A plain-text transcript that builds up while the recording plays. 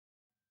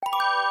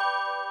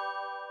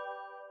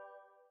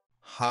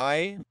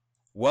Hi,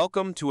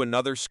 welcome to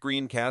another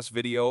screencast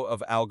video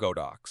of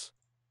Algodocs.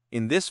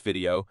 In this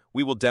video,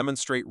 we will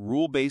demonstrate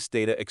rule-based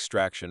data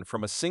extraction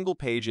from a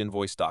single-page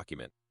invoice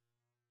document.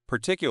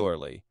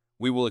 Particularly,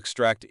 we will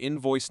extract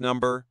invoice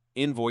number,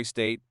 invoice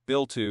date,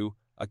 bill to,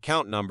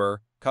 account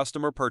number,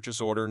 customer purchase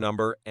order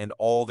number, and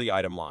all the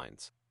item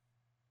lines.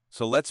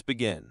 So let's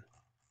begin.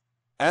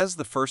 As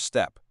the first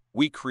step,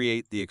 we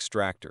create the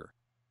extractor.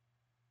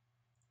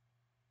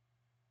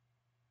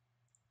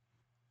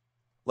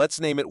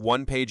 Let's name it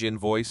one-page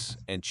invoice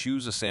and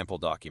choose a sample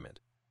document.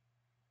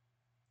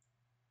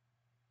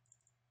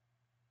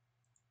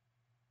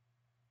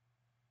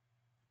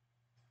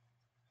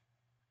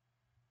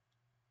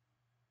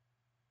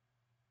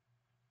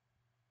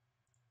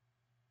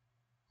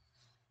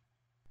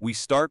 We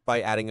start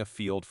by adding a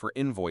field for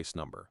invoice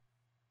number.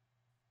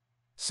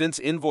 Since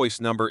invoice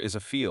number is a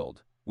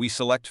field, we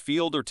select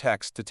Field or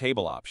Text to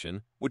Table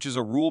option, which is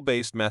a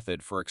rule-based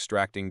method for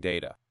extracting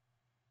data.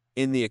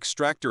 In the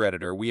Extractor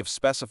editor, we have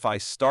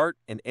specified start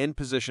and end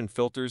position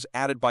filters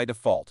added by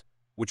default,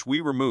 which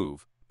we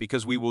remove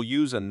because we will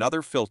use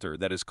another filter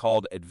that is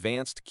called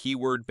Advanced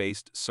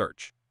Keyword-Based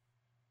Search.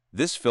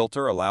 This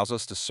filter allows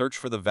us to search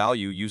for the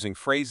value using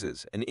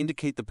phrases and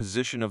indicate the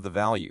position of the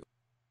value.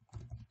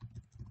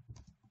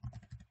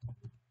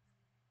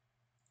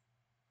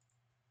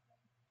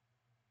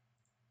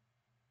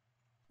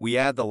 We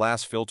add the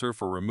last filter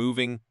for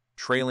removing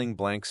trailing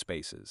blank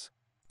spaces.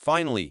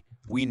 Finally,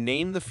 we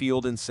name the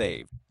field and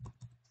save.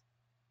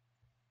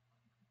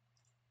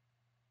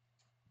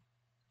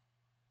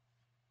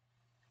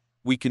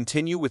 We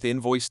continue with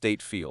invoice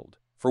date field,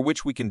 for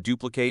which we can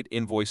duplicate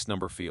invoice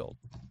number field.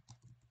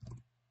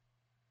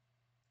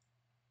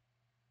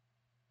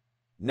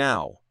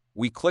 Now,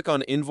 we click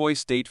on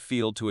invoice date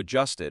field to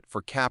adjust it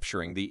for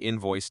capturing the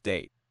invoice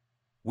date.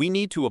 We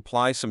need to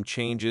apply some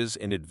changes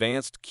in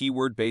advanced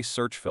keyword-based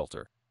search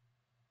filter.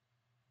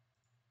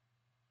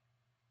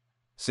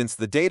 Since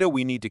the data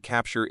we need to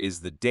capture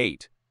is the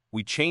date,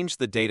 we change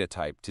the data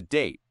type to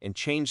date and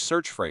change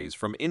search phrase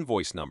from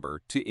invoice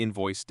number to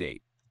invoice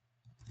date.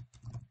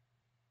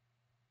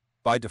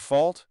 By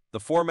default, the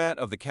format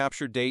of the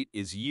captured date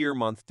is year,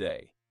 month,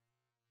 day.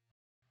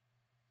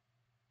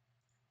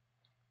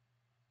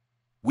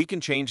 We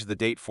can change the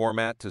date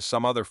format to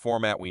some other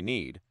format we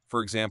need,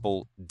 for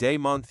example, day,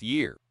 month,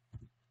 year.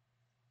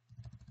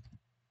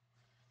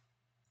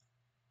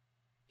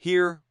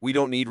 Here, we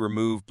don't need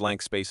remove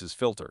blank spaces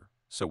filter,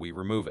 so we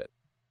remove it.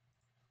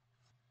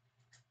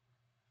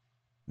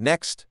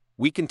 Next,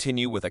 we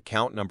continue with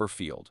account number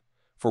field,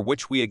 for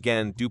which we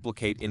again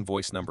duplicate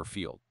invoice number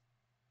field.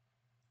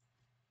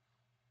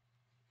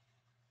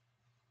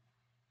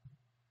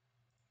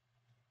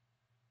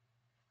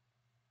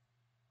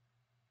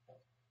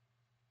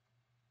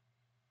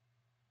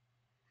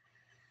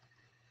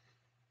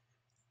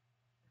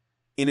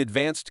 In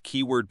advanced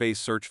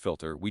keyword-based search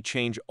filter, we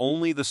change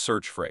only the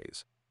search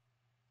phrase.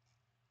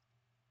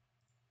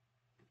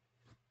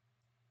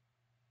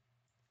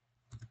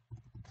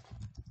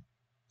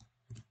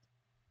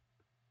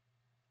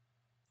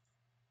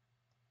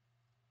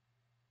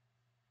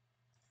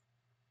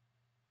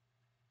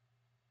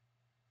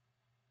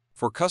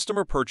 For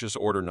customer purchase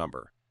order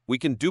number, we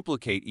can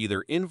duplicate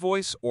either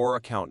invoice or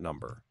account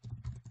number.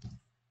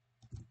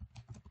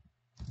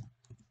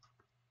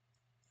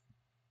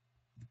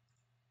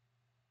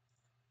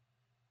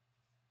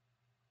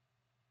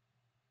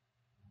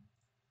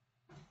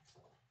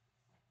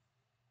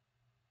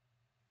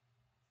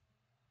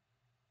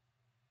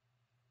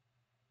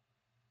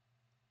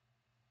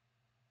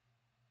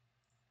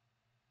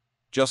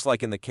 Just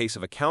like in the case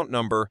of account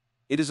number,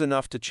 it is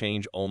enough to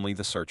change only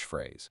the search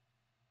phrase.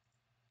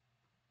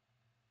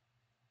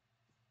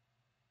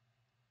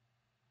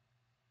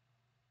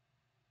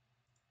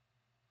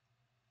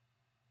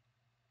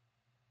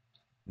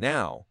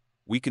 Now,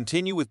 we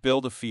continue with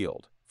build a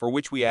field, for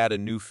which we add a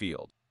new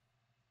field.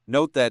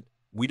 Note that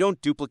we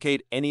don't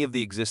duplicate any of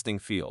the existing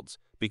fields,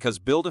 because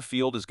build a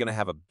field is going to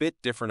have a bit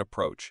different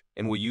approach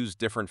and will use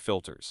different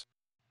filters.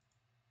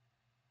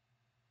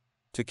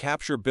 To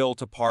capture bill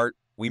to part,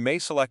 we may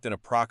select an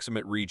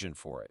approximate region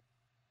for it.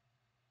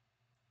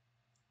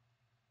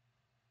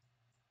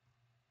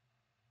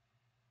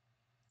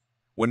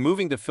 When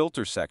moving to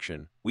Filter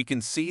section, we can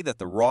see that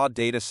the Raw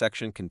Data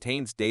section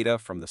contains data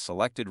from the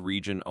selected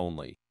region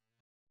only.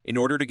 In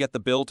order to get the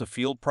bill to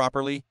field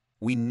properly,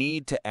 we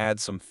need to add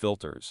some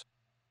filters.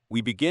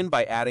 We begin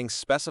by adding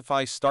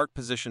Specify Start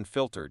Position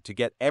filter to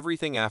get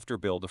everything after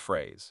bill to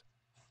phrase.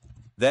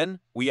 Then,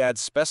 we add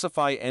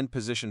Specify End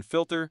Position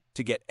filter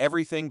to get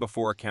everything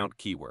before account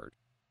keyword.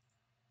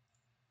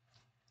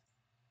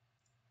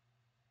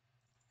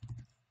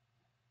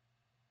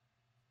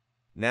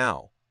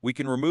 Now, we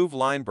can remove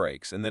line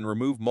breaks and then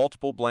remove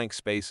multiple blank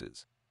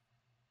spaces.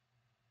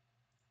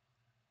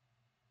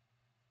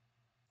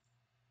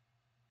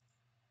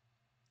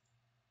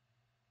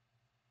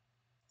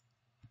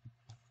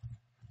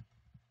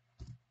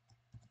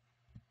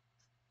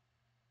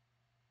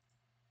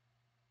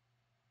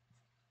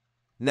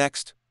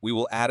 Next, we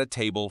will add a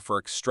table for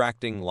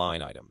extracting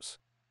line items.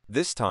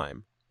 This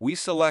time, we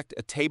select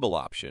a table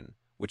option,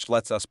 which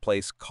lets us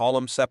place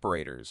column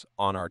separators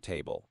on our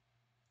table.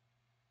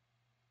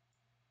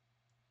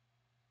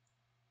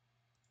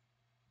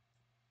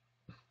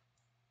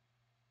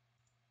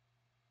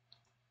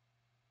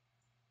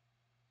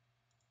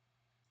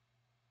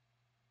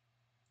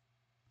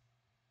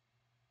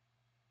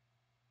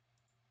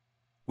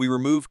 We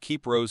remove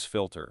Keep Rows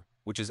filter,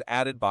 which is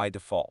added by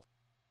default.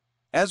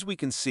 As we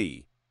can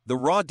see, the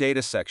raw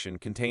data section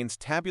contains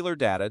tabular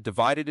data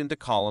divided into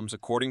columns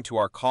according to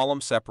our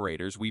column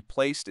separators we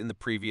placed in the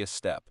previous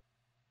step.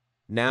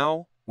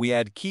 Now, we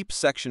add Keep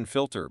Section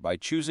Filter by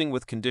choosing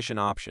with Condition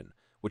option,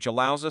 which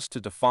allows us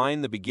to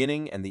define the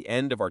beginning and the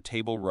end of our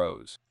table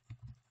rows.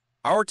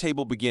 Our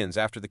table begins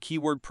after the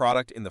keyword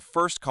product in the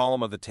first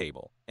column of the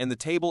table, and the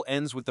table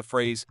ends with the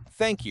phrase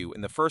 "Thank you"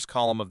 in the first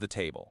column of the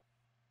table.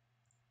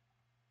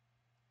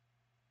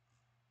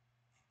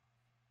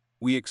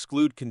 We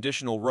exclude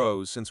conditional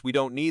rows since we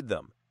don't need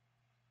them.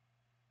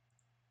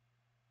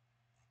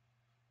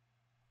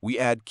 We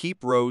add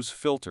Keep Rows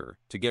filter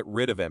to get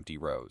rid of empty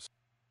rows.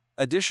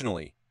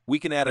 Additionally, we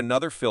can add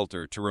another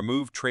filter to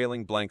remove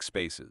trailing blank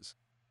spaces.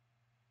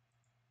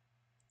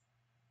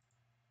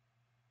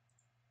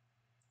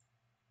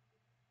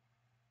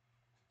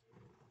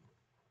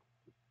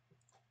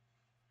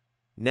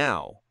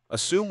 Now,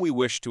 assume we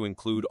wish to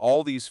include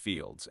all these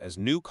fields as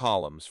new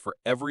columns for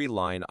every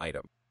line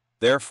item.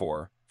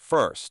 Therefore,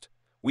 first,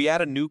 we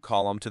add a new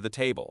column to the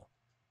table.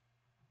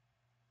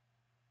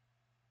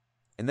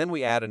 And then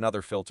we add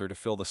another filter to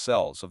fill the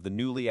cells of the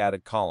newly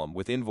added column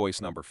with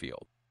invoice number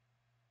field.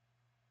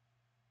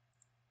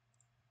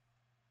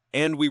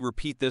 And we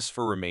repeat this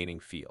for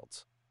remaining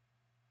fields.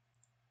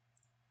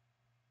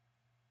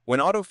 When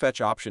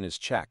AutoFetch option is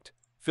checked,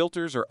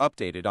 filters are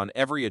updated on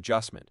every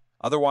adjustment.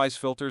 Otherwise,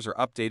 filters are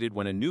updated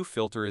when a new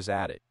filter is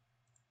added.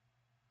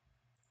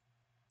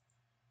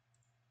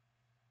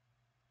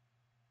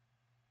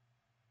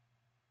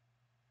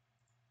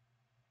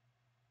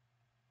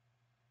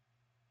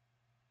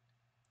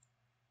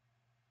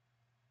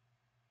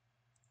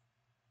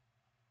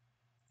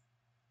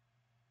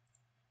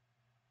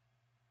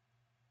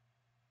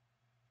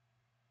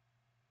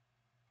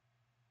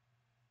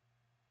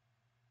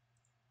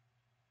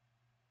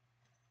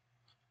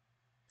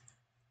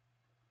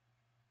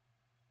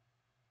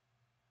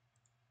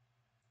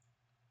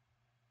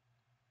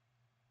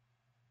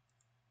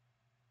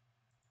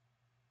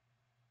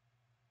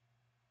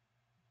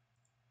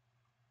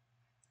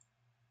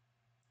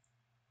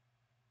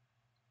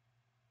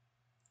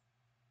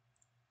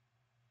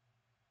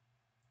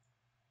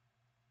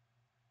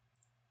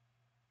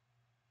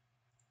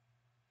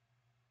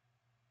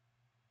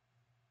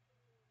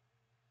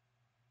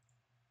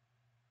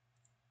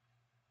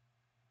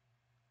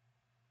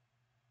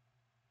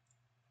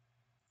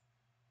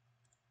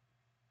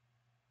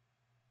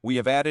 We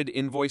have added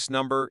invoice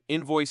number,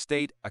 invoice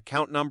date,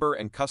 account number,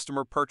 and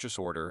customer purchase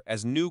order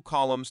as new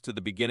columns to the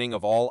beginning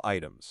of all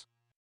items.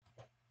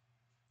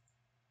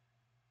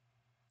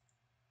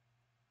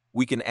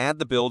 We can add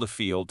the bill to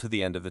field to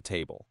the end of the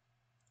table.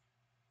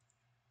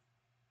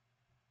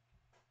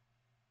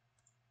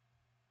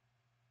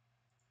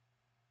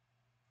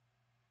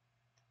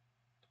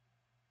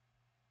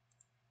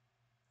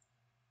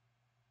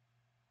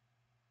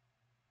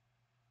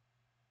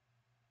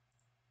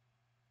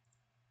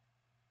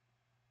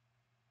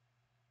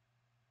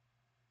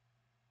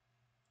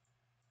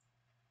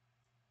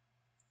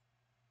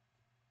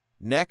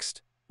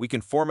 Next, we can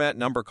format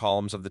number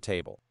columns of the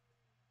table.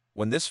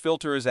 When this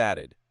filter is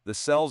added, the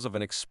cells of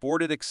an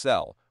exported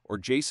Excel or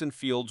JSON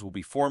fields will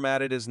be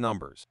formatted as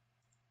numbers.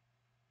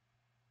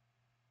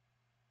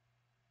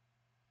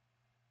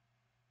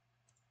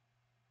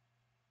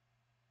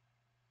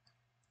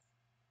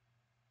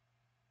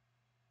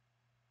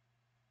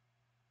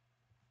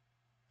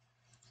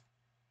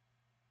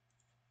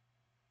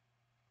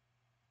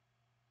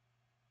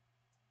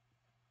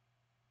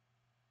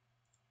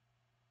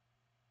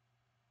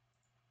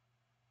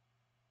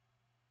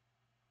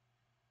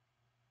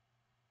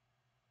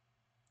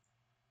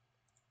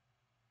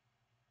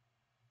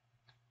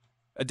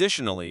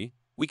 Additionally,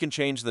 we can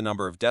change the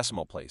number of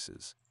decimal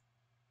places.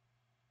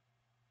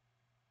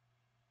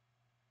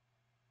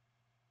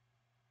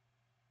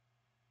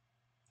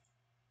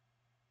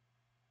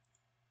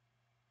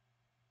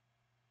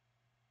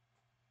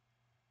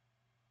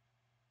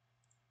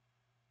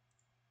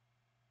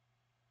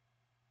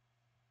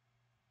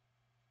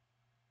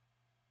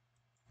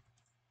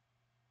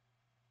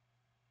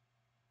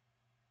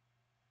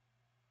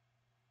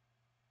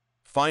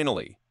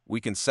 Finally, we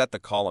can set the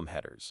column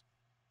headers.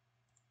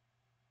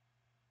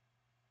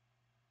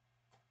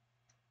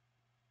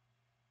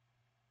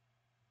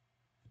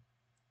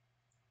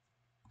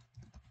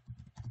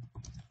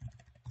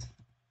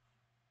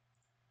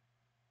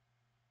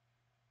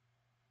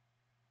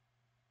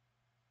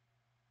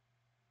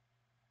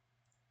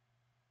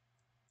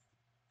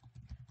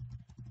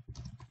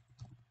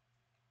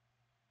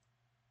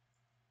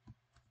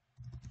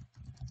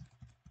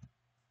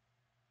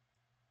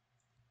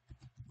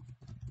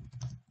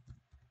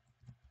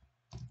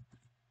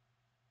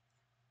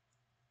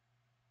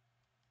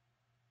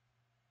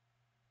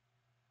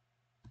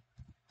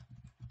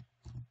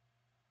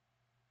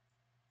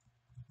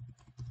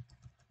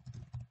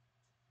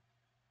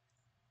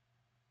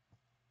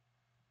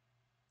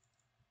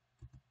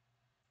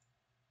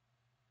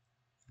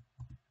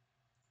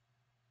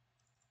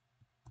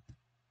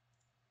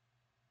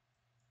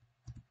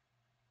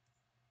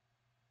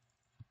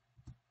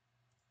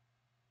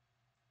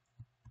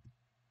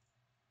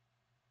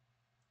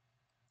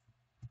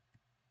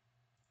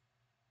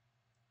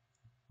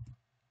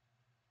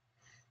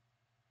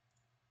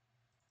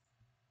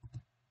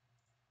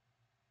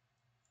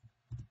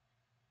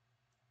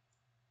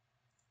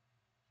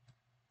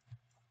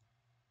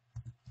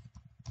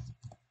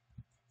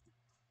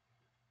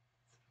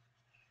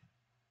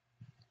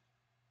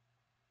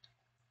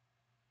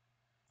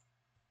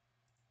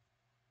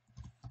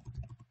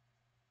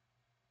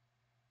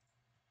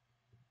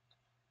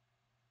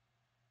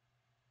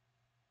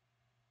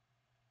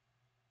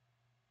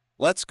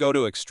 Let's go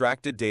to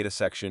Extracted Data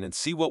section and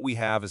see what we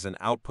have as an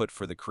output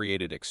for the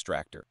created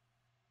extractor.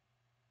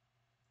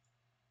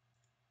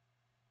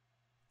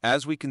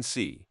 As we can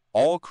see,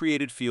 all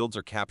created fields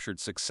are captured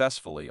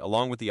successfully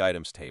along with the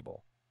items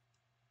table.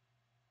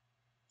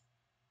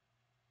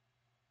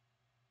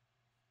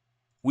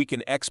 We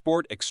can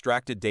export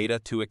extracted data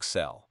to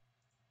Excel.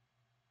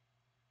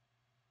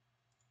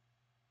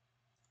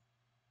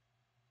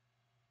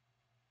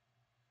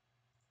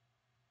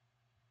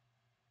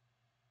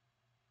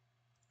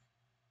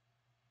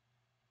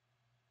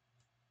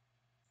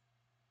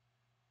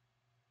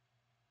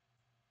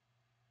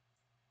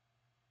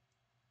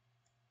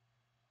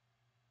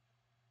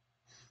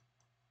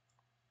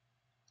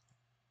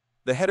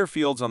 The header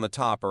fields on the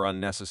top are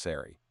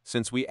unnecessary,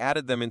 since we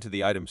added them into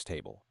the items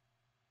table.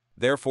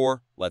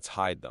 Therefore, let's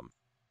hide them.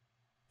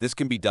 This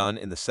can be done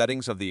in the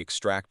settings of the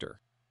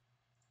extractor.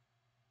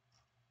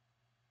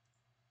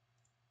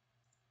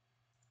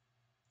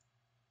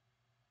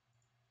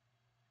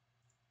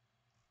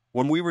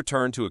 When we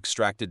return to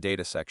Extracted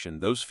Data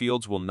section, those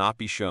fields will not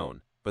be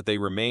shown, but they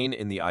remain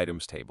in the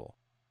items table.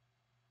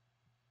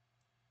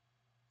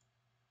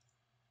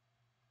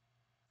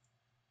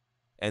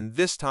 And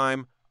this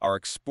time, our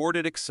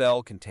exported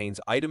Excel contains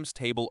items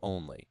table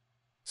only.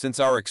 Since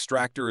our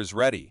extractor is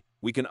ready,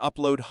 we can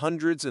upload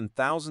hundreds and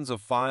thousands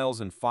of files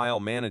in File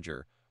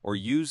Manager or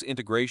use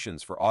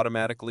integrations for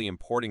automatically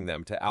importing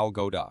them to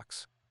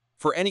Algodocs.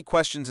 For any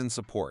questions and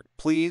support,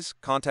 please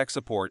contact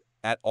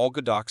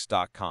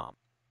support@algodocs.com.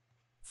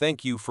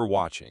 Thank you for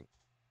watching.